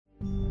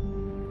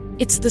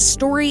It's the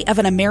story of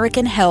an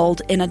American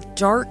held in a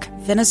dark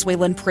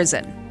Venezuelan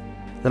prison.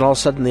 Then all of a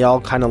sudden they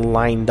all kind of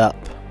lined up.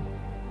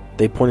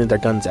 They pointed their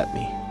guns at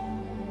me.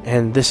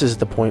 And this is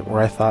the point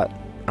where I thought,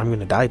 I'm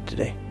going to die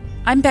today.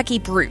 I'm Becky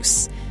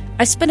Bruce.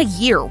 I spent a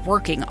year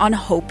working on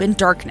Hope in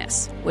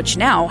Darkness, which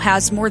now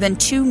has more than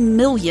 2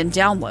 million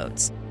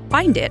downloads.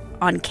 Find it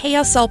on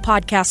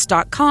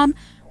kslpodcast.com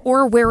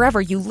or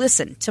wherever you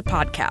listen to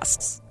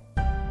podcasts.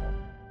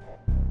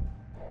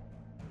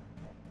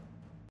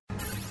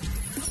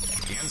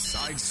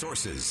 Inside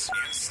Sources.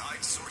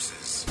 Inside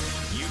Sources.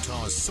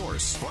 Utah's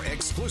source for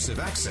exclusive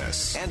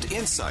access and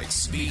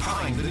insights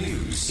behind the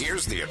news.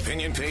 Here's the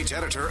opinion page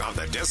editor of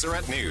the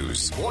Deseret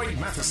News, Boyd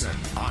Matheson,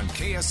 on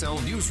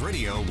KSL News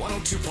Radio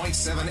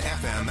 102.7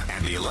 FM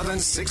and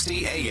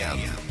 1160 AM.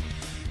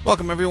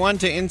 Welcome, everyone,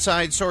 to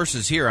Inside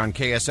Sources here on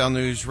KSL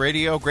News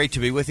Radio. Great to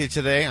be with you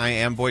today. I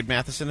am Boyd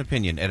Matheson,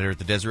 opinion editor at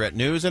the Deseret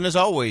News. And as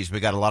always, we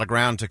got a lot of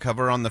ground to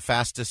cover on the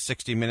fastest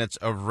 60 minutes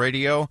of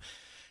radio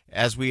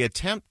as we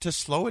attempt to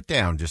slow it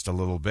down just a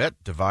little bit,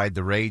 divide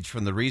the rage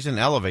from the reason,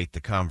 elevate the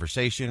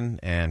conversation,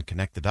 and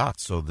connect the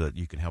dots so that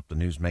you can help the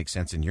news make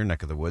sense in your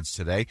neck of the woods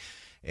today.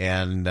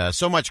 And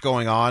so much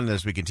going on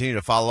as we continue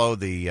to follow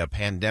the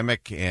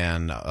pandemic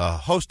and a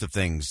host of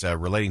things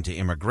relating to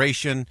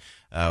immigration.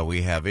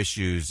 We have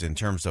issues in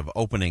terms of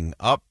opening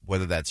up,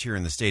 whether that's here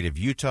in the state of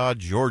Utah.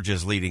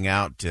 Georgia's leading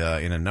out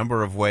in a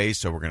number of ways,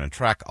 so we're going to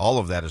track all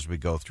of that as we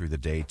go through the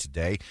day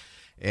today.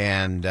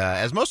 And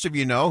as most of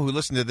you know who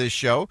listen to this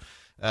show,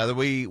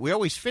 we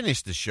always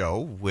finish the show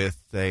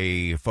with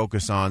a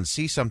focus on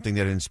see something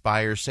that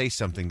inspires, say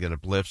something that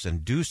uplifts,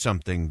 and do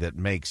something that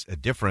makes a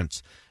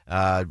difference.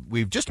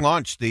 We've just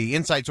launched the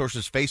Inside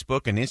Sources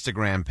Facebook and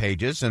Instagram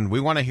pages, and we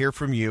want to hear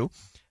from you.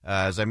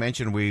 As I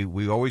mentioned,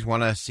 we always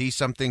want to see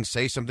something,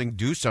 say something,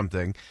 do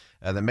something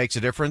that makes a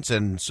difference.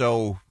 And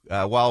so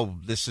while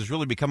this has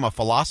really become a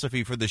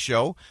philosophy for the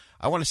show,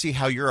 I want to see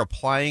how you're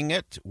applying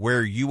it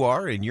where you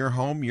are in your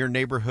home, your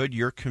neighborhood,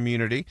 your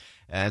community.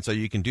 And so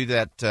you can do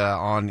that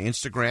on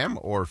Instagram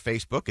or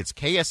Facebook. It's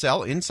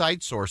KSL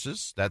Inside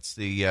Sources. That's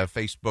the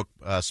Facebook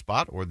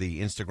spot or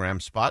the Instagram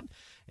spot.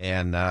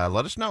 And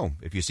let us know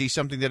if you see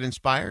something that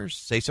inspires,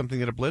 say something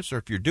that uplifts, or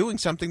if you're doing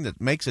something that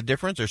makes a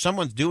difference, or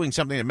someone's doing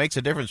something that makes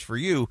a difference for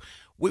you.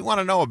 We want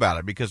to know about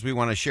it because we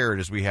want to share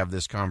it as we have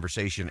this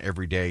conversation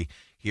every day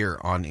here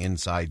on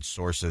Inside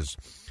Sources.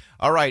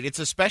 All right, it's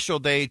a special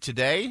day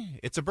today.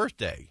 It's a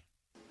birthday.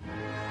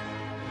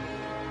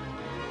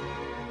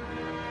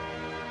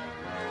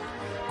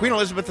 Queen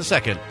Elizabeth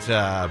II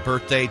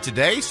birthday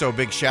today, so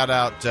big shout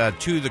out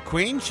to the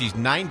Queen. She's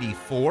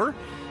 94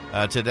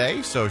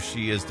 today, so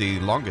she is the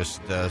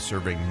longest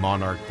serving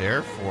monarch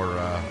there for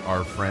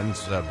our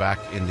friends back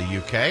in the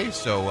UK.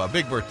 So a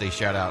big birthday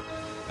shout out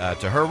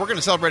to her. We're going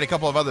to celebrate a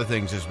couple of other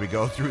things as we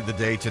go through the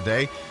day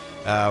today.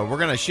 We're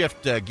going to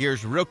shift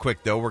gears real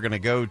quick, though. We're going to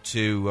go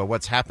to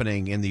what's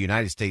happening in the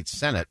United States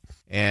Senate.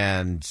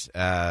 And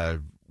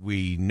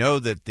we know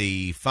that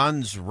the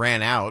funds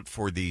ran out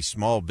for the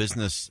small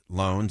business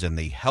loans and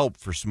the help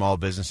for small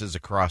businesses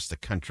across the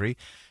country.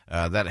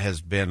 That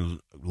has been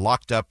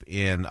locked up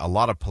in a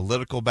lot of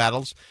political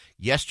battles.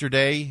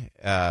 Yesterday,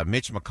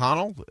 Mitch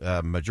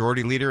McConnell,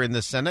 majority leader in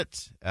the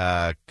Senate,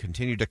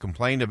 continued to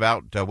complain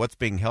about what's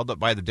being held up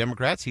by the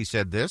Democrats. He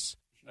said this.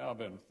 It's now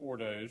been 4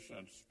 days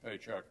since the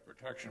Paycheck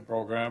Protection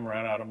Program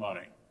ran out of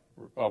money.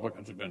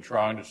 Republicans have been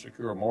trying to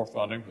secure more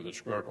funding for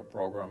this critical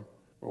program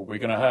for a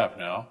week and a half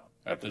now.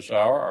 At this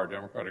hour, our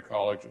Democratic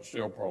colleagues are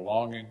still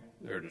prolonging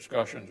their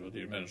discussions with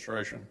the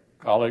administration.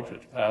 Colleagues,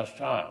 it's past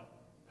time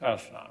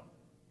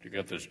to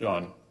get this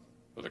done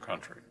for the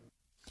country.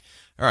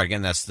 All right,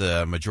 again, that's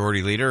the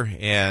majority leader.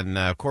 And,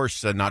 of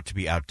course, not to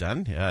be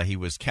outdone, he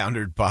was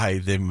countered by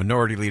the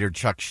minority leader,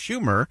 Chuck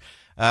Schumer,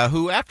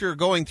 who, after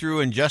going through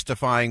and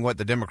justifying what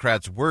the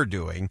Democrats were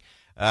doing,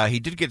 he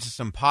did get to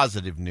some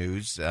positive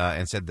news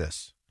and said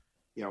this.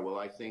 Yeah, well,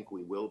 I think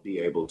we will be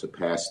able to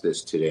pass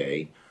this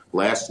today.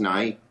 Last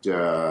night,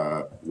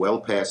 well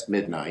past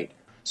midnight,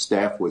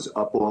 staff was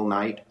up all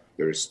night.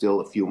 There are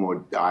still a few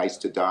more I's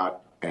to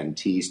dot and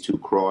T's to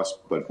cross,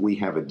 but we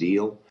have a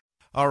deal.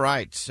 All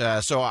right.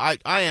 So I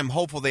am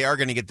hopeful they are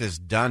going to get this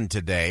done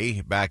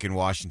today back in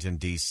Washington,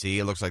 D.C.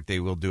 It looks like they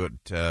will do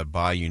it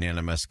by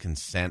unanimous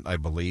consent, I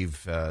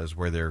believe, is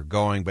where they're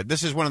going. But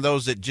this is one of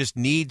those that just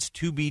needs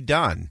to be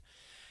done.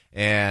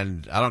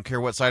 And I don't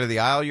care what side of the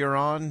aisle you're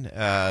on.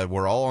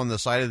 We're all on the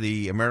side of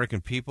the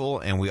American people,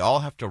 and we all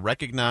have to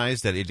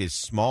recognize that it is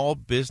small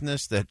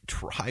business that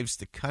drives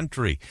the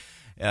country.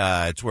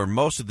 It's where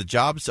most of the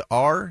jobs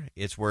are.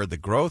 It's where the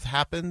growth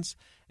happens.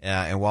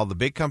 And while the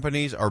big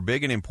companies are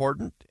big and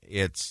important,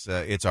 it's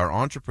our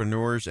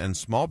entrepreneurs and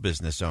small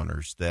business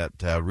owners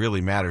that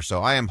really matter.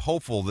 So I am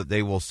hopeful that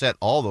they will set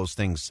all those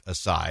things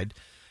aside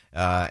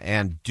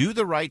and do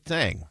the right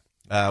thing,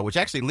 which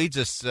actually leads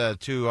us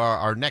to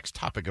our next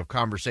topic of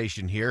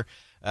conversation here.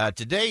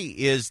 Today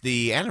is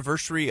the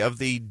anniversary of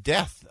the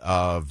death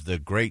of the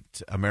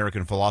great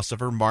American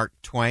philosopher Mark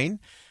Twain.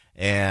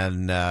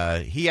 And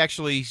he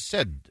actually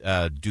said,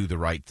 do the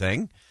right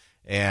thing.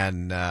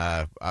 And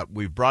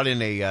we've brought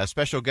in a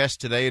special guest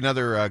today,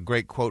 another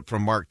great quote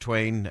from Mark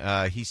Twain.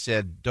 He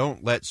said,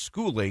 "Don't let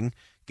schooling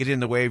get in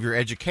the way of your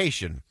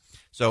education."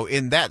 So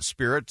in that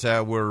spirit,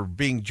 we're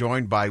being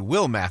joined by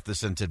Will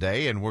Matheson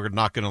today, and we're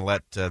not going to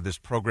let this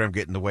program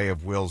get in the way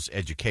of Will's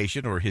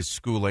education or his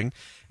schooling.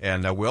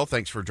 And Will,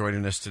 thanks for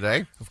joining us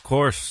today. Of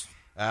course.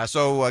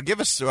 So give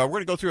us, we're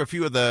going to go through a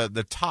few of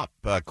the top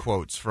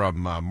quotes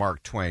from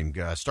Mark Twain.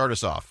 Start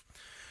us off.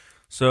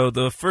 So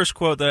the first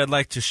quote that I'd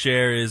like to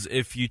share is,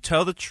 "If you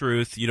tell the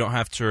truth, you don't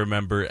have to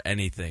remember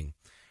anything."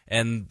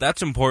 And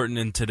that's important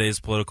in today's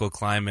political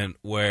climate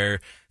where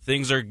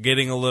things are can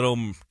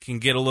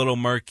get a little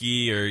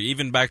murky, or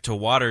even back to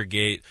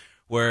Watergate,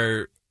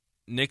 where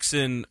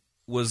Nixon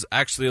was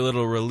actually a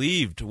little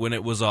relieved when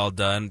it was all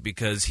done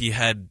because he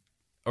had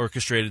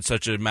orchestrated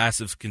such a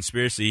massive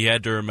conspiracy. He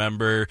had to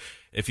remember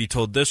if he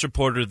told this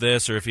reporter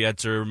this, or if he had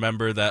to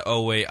remember that,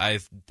 oh, wait, I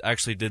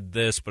actually did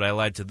this, but I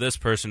lied to this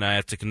person, I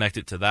have to connect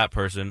it to that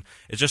person.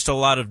 It's just a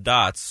lot of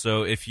dots.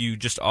 So if you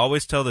just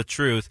always tell the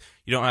truth,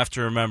 you don't have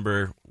to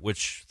remember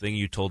which thing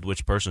you told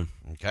which person.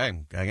 Okay.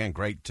 Again,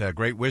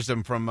 great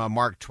wisdom from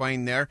Mark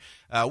Twain there.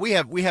 We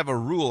have a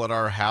rule at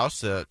our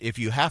house. If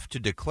you have to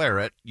declare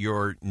it,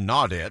 you're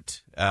not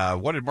it.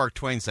 What did Mark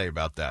Twain say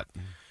about that?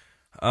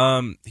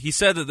 He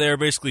said that there are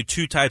basically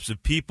two types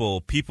of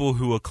people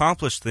who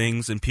accomplish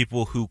things and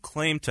people who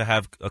claim to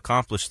have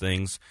accomplished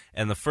things,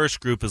 and the first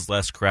group is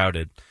less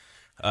crowded.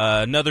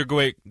 Another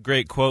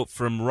great quote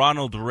from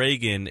Ronald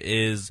Reagan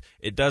is,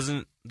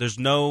 there's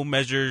no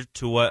measure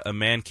to what a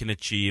man can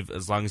achieve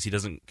as long as he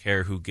doesn't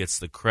care who gets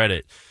the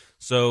credit.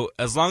 So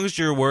as long as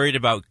you're worried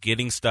about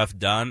getting stuff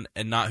done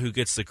and not who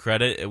gets the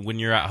credit when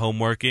you're at home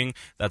working,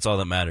 that's all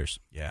that matters.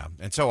 Yeah,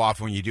 and so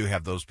often when you do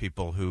have those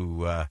people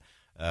who...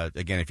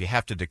 again, if you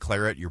have to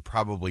declare it, you're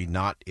probably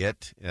not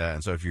it.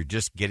 And so if you're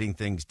just getting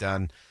things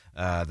done,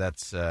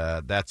 that's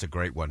a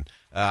great one.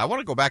 I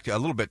want to go back a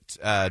little bit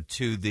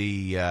to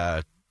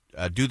the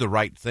do the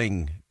right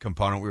thing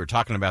component. We were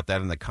talking about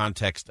that in the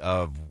context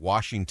of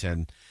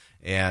Washington.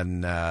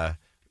 And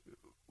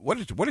what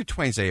did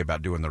Twain say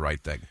about doing the right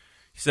thing?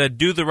 He said,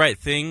 "Do the right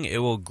thing. It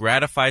will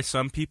gratify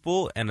some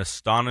people and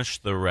astonish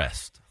the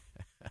rest."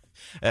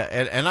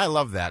 And I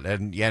love that,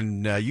 and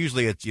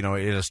usually it's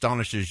it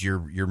astonishes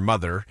your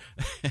mother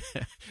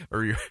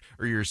or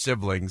your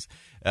siblings,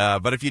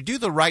 but if you do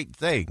the right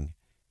thing,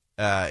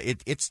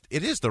 it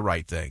is the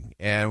right thing.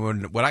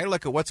 And when I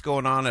look at what's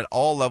going on at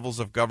all levels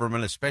of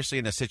government, especially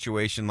in a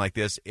situation like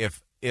this,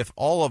 if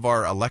all of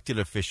our elected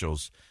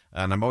officials,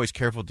 and I'm always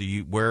careful to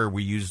where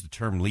we use the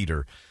term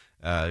leader,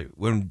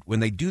 when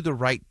they do the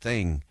right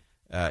thing,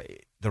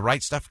 the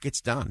right stuff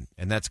gets done,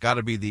 and that's got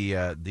to be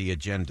the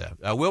agenda.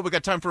 Will, we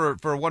got time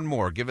for one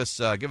more. Give us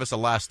a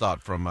last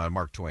thought from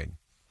Mark Twain.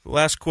 The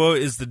last quote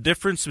is, "The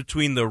difference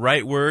between the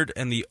right word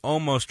and the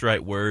almost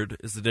right word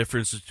is the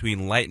difference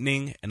between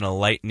lightning and a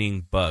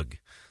lightning bug."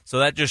 So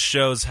that just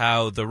shows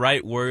how the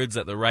right words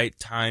at the right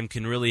time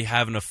can really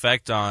have an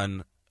effect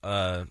on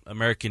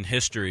American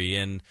history.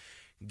 And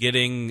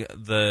getting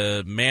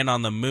the man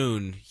on the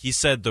moon, he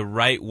said the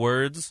right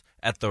words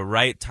at the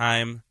right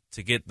time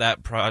to get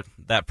that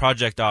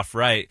project off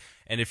right.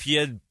 And if he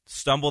had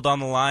stumbled on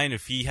the line,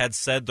 if he had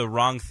said the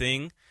wrong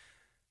thing,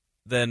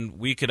 then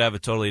we could have a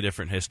totally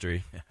different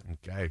history.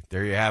 Okay,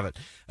 there you have it.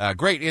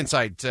 Great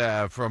insight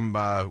from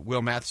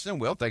Will Matheson.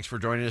 Will, thanks for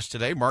joining us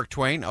today. Mark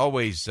Twain,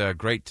 always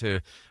great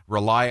to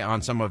rely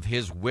on some of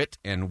his wit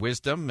and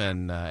wisdom,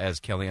 and as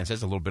Kellyanne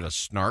says, a little bit of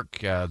snark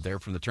there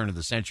from the turn of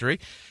the century.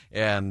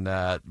 And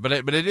but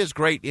it is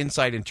great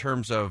insight in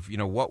terms of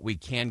what we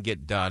can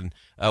get done.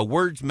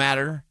 Words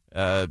matter.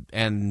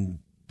 And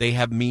they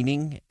have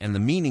meaning, and the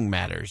meaning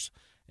matters.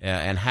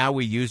 And how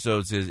we use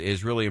those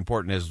is really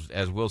important.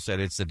 As Will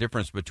said, it's the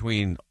difference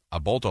between a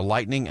bolt of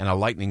lightning and a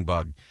lightning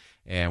bug.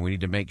 And we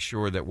need to make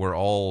sure that we're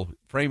all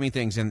framing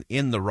things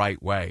in the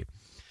right way.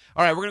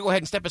 All right, we're going to go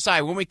ahead and step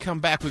aside. When we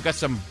come back, we've got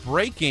some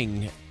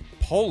breaking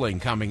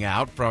polling coming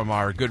out from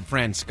our good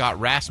friend Scott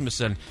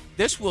Rasmussen.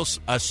 This will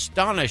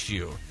astonish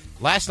you.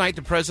 Last night,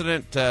 the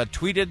president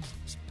tweeted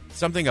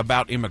something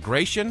about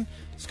immigration.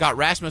 Scott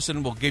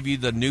Rasmussen will give you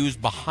the news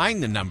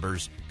behind the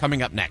numbers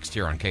coming up next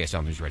here on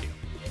KSL News Radio.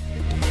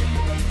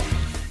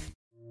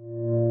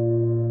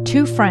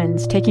 Two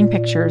friends taking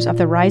pictures of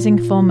the rising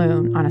full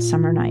moon on a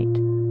summer night.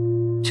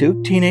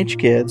 Two teenage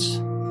kids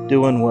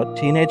doing what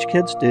teenage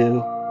kids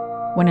do.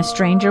 When a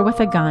stranger with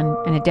a gun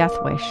and a death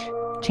wish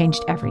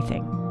changed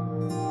everything.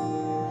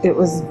 It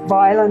was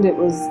violent, it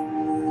was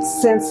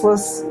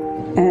senseless,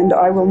 and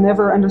I will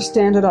never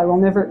understand it, I will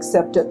never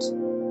accept it.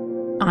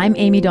 I'm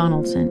Amy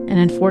Donaldson, and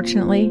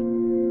unfortunately,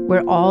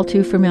 we're all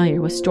too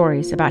familiar with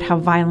stories about how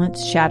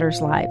violence shatters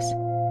lives.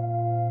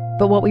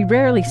 But what we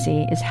rarely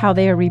see is how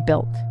they are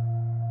rebuilt.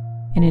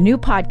 In a new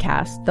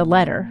podcast, The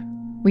Letter,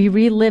 we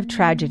relive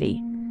tragedy,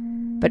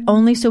 but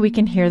only so we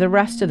can hear the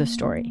rest of the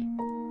story.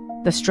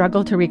 The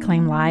struggle to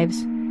reclaim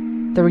lives,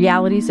 the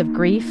realities of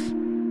grief,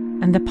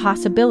 and the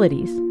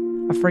possibilities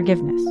of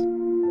forgiveness.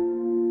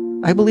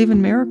 I believe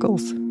in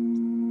miracles.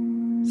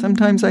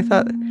 Sometimes I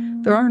thought,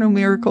 there are no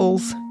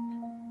miracles.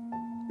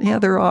 Yeah,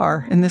 there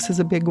are, and this is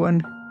a big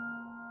one.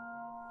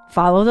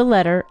 Follow The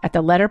Letter at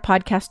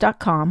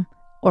theletterpodcast.com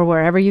or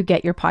wherever you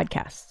get your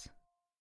podcasts.